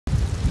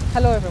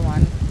Hello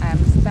everyone, I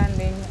am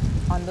standing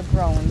on the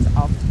grounds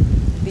of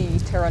the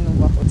Terra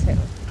Nova Hotel,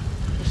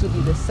 which will be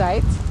the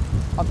site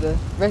of the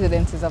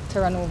residences of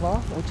Terra Nova,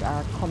 which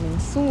are coming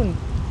soon.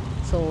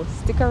 So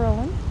stick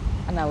around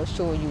and I will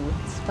show you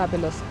this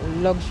fabulous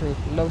luxury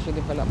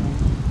development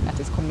that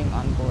is coming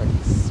on board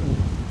soon.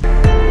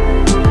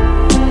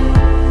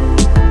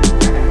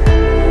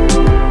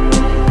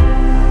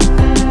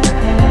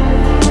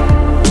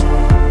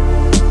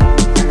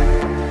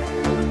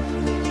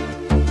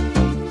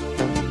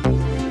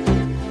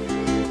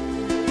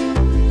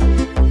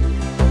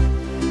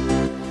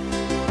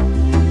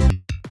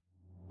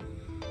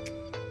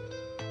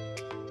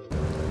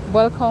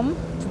 Welcome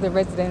to the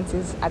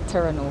residences at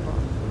Terra Nova,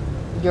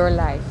 your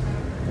life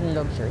in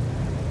luxury.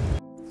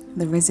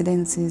 The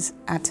residences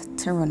at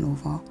Terra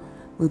Nova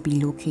will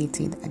be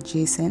located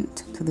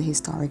adjacent to the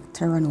historic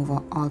Terra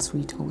Nova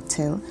All-Suite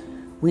Hotel,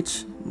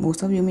 which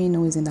most of you may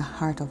know is in the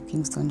heart of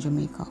Kingston,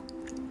 Jamaica.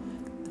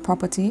 The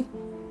property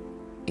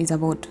is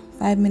about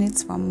 5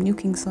 minutes from New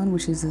Kingston,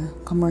 which is a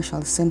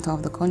commercial center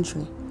of the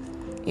country.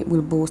 It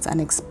will boast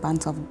an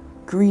expanse of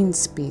green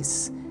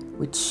space,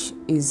 which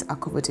is a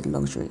coveted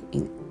luxury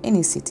in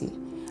any city,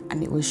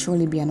 and it will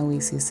surely be an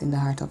oasis in the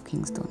heart of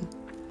Kingston.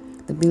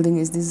 The building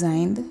is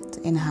designed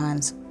to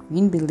enhance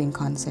green building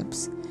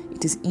concepts.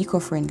 It is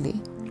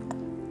eco-friendly.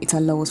 It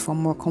allows for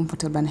more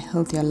comfortable and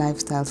healthier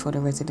lifestyles for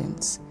the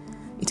residents.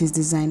 It is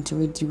designed to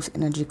reduce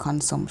energy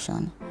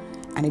consumption,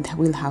 and it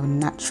will have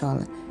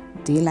natural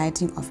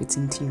daylighting of its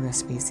interior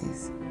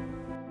spaces.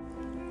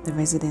 The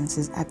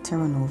residences at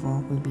Terra Nova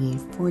will be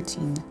a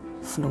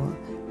 14-floor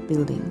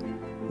building,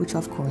 which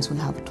of course will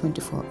have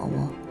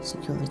 24-hour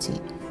security.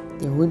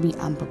 There will be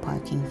ample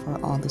parking for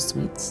all the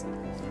suites.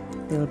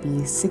 There will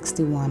be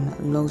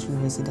 61 luxury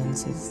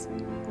residences.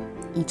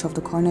 Each of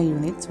the corner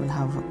units will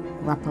have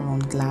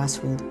wraparound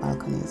glass-railed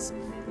balconies.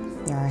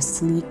 There are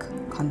sleek,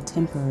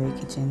 contemporary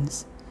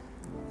kitchens,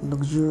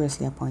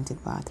 luxuriously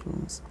appointed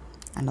bathrooms,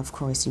 and of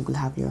course you will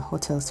have your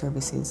hotel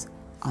services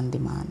on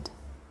demand.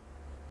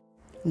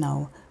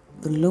 Now,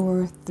 the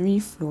lower 3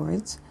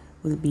 floors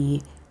will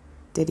be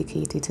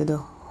dedicated to the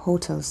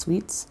hotel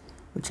suites,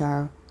 which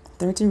are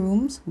 30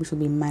 rooms, which will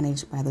be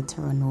managed by the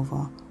Terra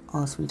Nova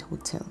All-Suite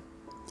Hotel.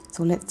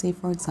 So let's say,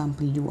 for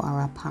example, you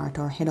are a part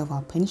or head of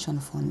a pension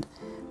fund.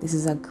 This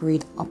is a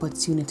great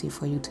opportunity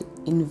for you to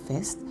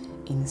invest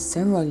in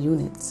several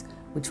units,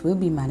 which will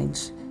be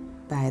managed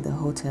by the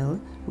hotel,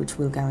 which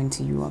will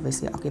guarantee you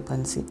obviously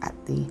occupancy at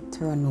the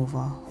Terra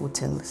Nova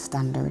Hotel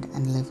standard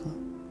and level.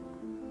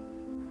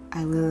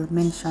 I will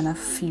mention a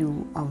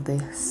few of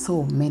the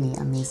so many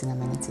amazing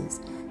amenities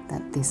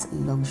that this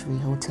luxury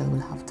hotel will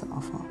have to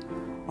offer.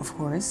 Of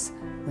course,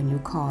 when you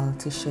call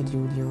to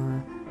schedule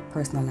your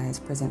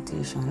personalized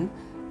presentation,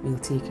 we'll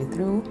take you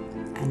through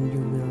and you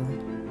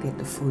will get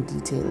the full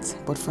details.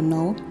 But for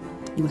now,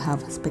 you will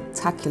have a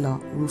spectacular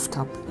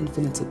rooftop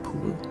infinity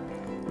pool,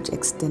 which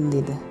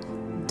extended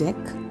deck,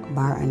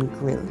 bar and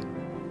grill.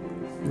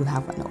 You'll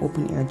have an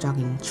open air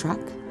jogging track.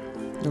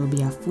 There will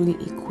be a fully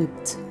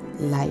equipped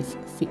live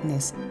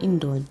fitness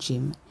indoor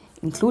gym,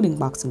 including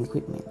boxing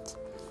equipment.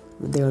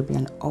 There will be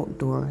an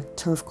outdoor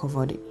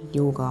turf-covered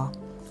yoga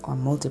or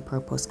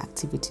multi-purpose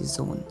activity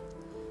zone.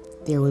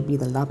 There will be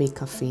the lobby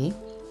cafe,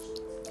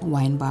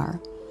 wine bar.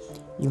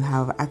 You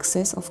have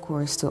access, of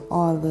course, to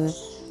all the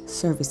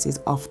services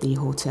of the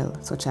hotel,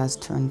 such as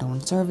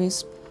turn-down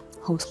service,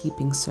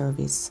 housekeeping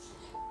service,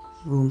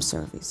 room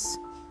service.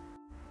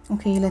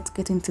 Okay, let's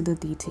get into the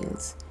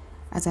details.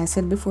 As I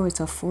said before, it's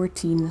a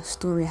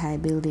 14-story high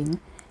building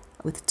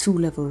with 2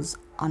 levels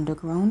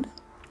underground.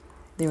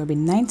 There will be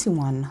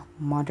 91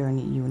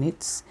 modern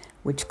units,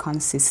 which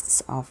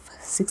consists of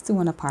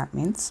 61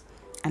 apartments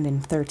and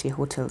then 30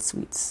 hotel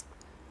suites.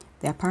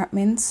 The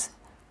apartments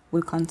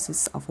will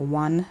consist of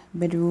 1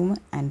 bedroom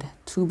and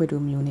 2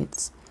 bedroom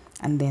units,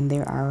 and then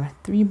there are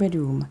 3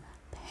 bedroom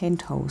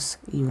penthouse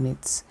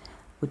units,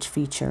 which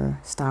feature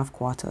staff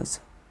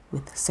quarters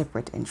with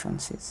separate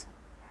entrances.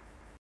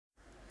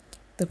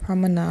 The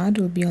promenade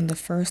will be on the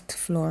 1st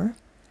floor.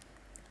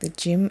 The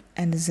gym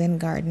and Zen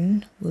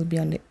garden will be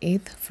on the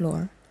 8th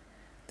floor.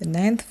 The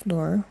 9th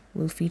floor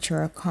will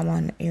feature a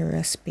common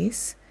area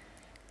space.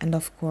 And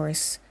of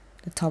course,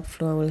 the top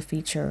floor will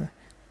feature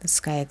the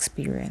sky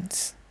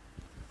experience.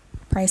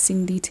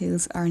 Pricing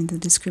details are in the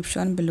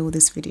description below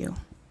this video.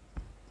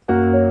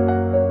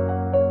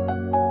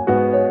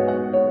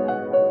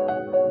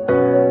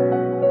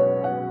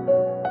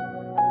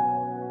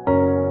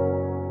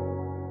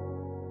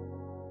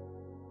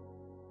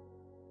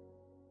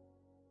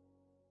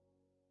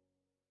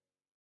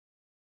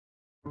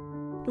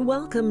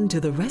 Welcome to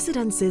the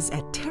residences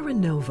at Terra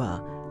Nova,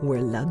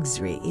 where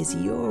luxury is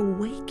your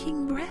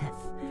waking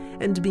breath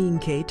and being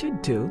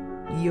catered to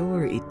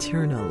your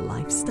eternal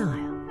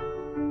lifestyle.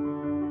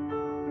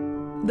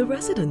 The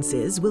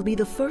residences will be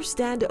the first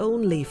and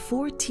only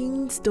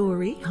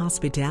 14-story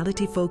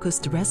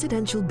hospitality-focused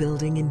residential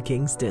building in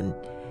Kingston.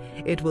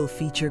 It will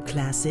feature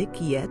classic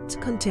yet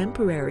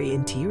contemporary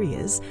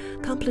interiors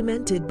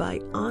complemented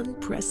by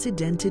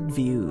unprecedented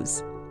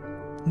views.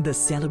 The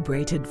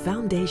celebrated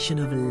foundation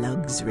of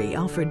luxury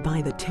offered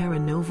by the Terra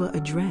Nova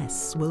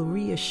address will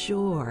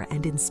reassure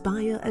and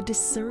inspire a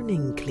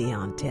discerning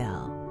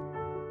clientele.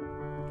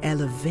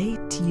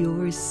 Elevate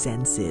your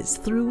senses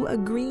through a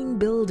green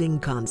building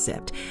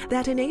concept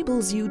that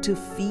enables you to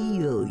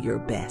feel your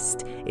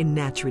best in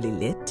naturally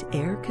lit,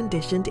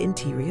 air-conditioned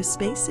interior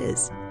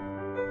spaces.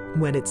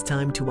 When it's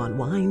time to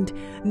unwind,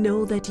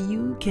 know that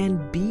you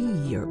can be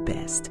your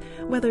best,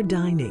 whether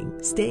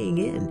dining, staying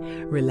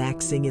in,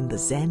 relaxing in the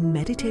Zen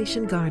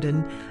meditation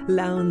garden,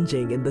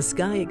 lounging in the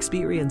Sky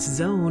Experience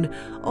Zone,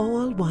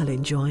 all while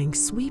enjoying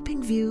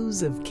sweeping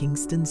views of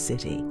Kingston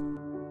City.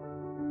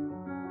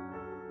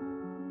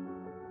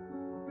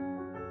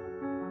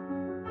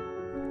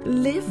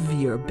 Live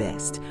your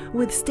best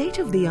with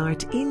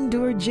state-of-the-art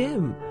indoor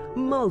gym,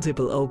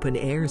 multiple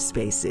open-air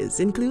spaces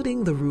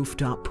including the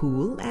rooftop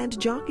pool and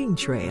jogging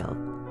trail.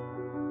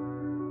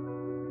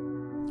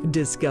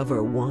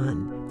 Discover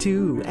 1,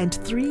 2, and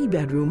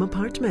 3-bedroom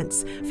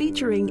apartments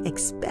featuring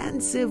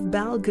expansive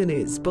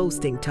balconies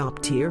boasting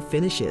top-tier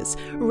finishes,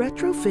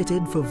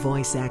 retrofitted for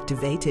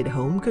voice-activated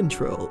home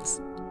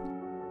controls.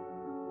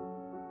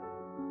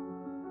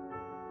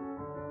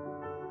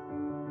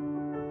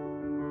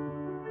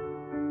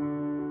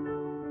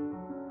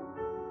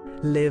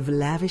 Live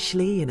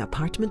lavishly in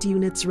apartment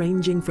units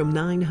ranging from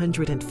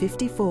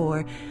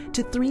 954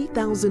 to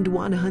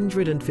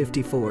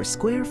 3,154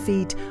 square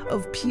feet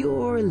of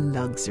pure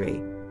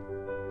luxury.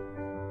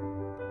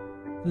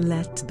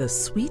 Let the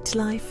sweet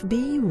life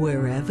be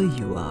wherever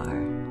you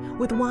are,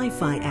 with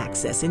Wi-Fi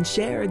access in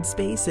shared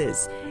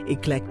spaces,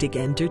 eclectic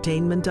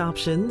entertainment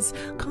options,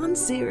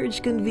 concierge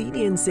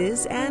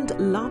conveniences, and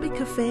lobby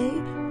cafe,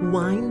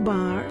 wine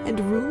bar, and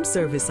room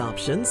service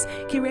options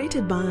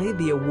curated by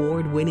the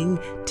award-winning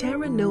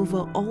Terra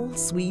Nova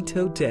All-Suite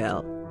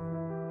Hotel.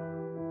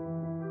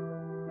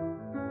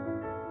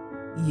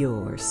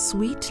 Your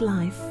sweet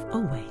life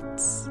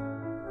awaits.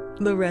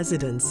 The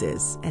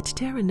Residences at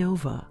Terra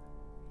Nova.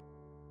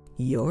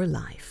 Your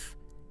life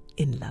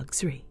in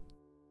luxury.